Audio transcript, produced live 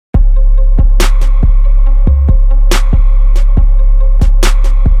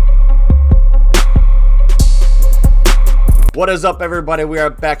What is up, everybody? We are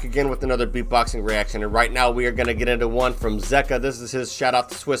back again with another beatboxing reaction, and right now we are going to get into one from Zekka. This is his shout out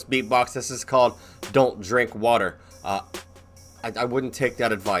to Swiss Beatbox. This is called Don't Drink Water. I wouldn't take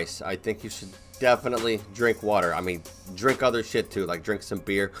that advice. I think you should definitely drink water. I mean, drink other shit too, like drink some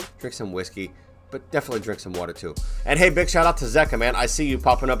beer, drink some whiskey, but definitely drink some water too. And hey, big shout out to Zekka, man. I see you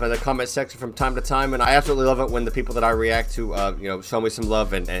popping up in the comment section from time to time, and I absolutely love it when the people that I react to, you know, show me some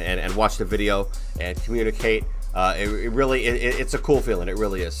love and watch the video and communicate. It's a cool feeling. It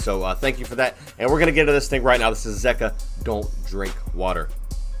really is. So thank you for that. And we're gonna get into this thing right now. This is Zekka. Don't drink water,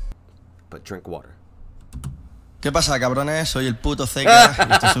 but drink water. ¿Qué pasa, cabrones? Soy el puto Zekka.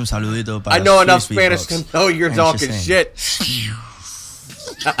 Y esto es un saludito para I know enough Swiss Spanish Beatbox. to know you're talking shit.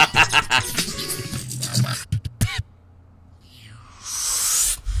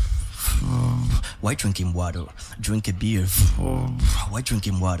 Why drinking water? Drink a beer. Why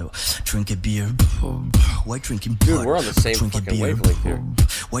drinking water? Drink a beer. Why drinking water? Dude, we're on the same Drink a fucking beer. wavelength here.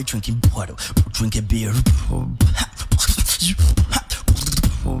 Why drinking water? Drink a beer.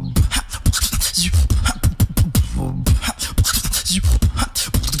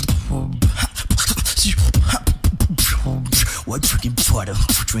 Why drinking water?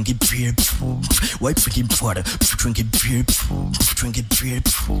 Drinking beer. Why drinking water? Drinking beer. Drinking beer.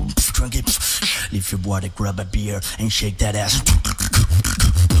 Drink it. Leave your water, grab a beer, and shake that ass.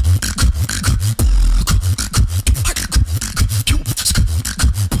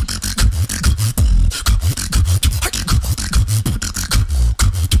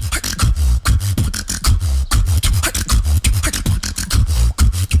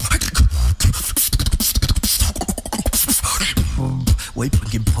 Why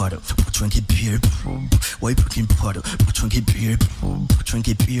drinking water? Drinking beer. Why drinking water? Drinking beer.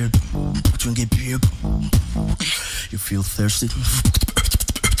 Drinking beer. Drinking beer. You feel thirsty?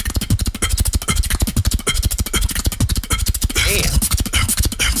 Damn.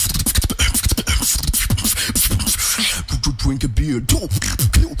 Drink a beer.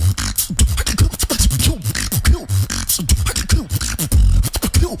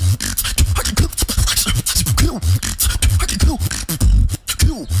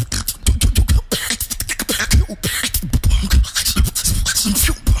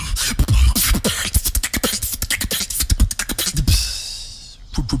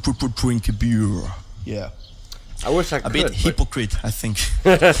 Drink a beer. Yeah. I wish I could. A bit hypocrite, I think.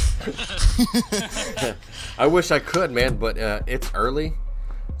 I wish I could, man, but it's early.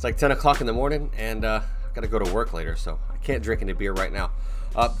 It's like 10 o'clock in the morning, and I gotta go to work later, so I can't drink any beer right now.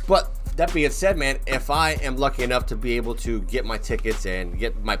 But that being said, man, if I am lucky enough to be able to get my tickets and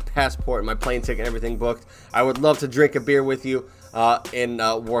get my passport and my plane ticket and everything booked, I would love to drink a beer with you in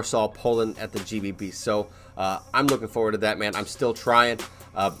Warsaw, Poland at the GBB. So I'm looking forward to that, man. I'm still trying.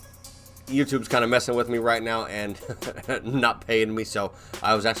 YouTube's kind of messing with me right now and not paying me, so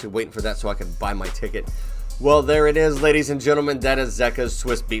I was actually waiting for that so I could buy my ticket. Well, there it is, ladies and gentlemen. That is Zekka's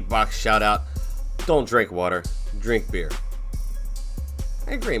Swiss Beatbox shout out. Don't drink water, drink beer.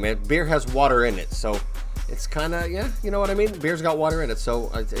 I agree, man. Beer has water in it, so it's kind of, yeah, you know what I mean? Beer's got water in it, so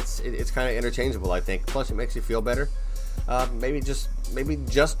it's kind of interchangeable, I think. Plus, it makes you feel better. Maybe just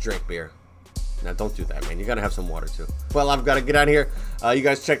drink beer. Now, don't do that, man. You gotta have some water too. Well, I've got to get out of here. You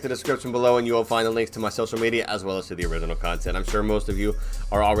guys check the description below, and you will find the links to my social media as well as to the original content. I'm sure most of you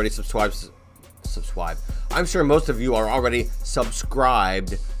are already subscribed. I'm sure most of you are already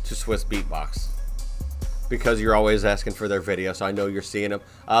subscribed to Swiss Beatbox because you're always asking for their videos, so I know you're seeing them.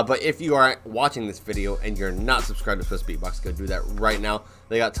 But if you are watching this video and you're not subscribed to Swiss Beatbox, go do that right now.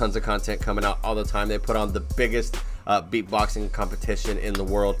 They got tons of content coming out all the time. They put on the biggest beatboxing competition in the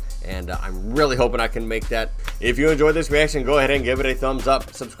world, and I'm really hoping I can make that. If you enjoyed this reaction, go ahead and give it a thumbs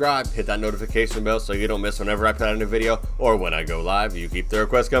up, subscribe, hit that notification bell so you don't miss whenever I put out a new video or when I go live. You keep the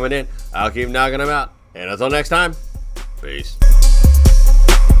requests coming in, I'll keep knocking them out. And until next time, peace.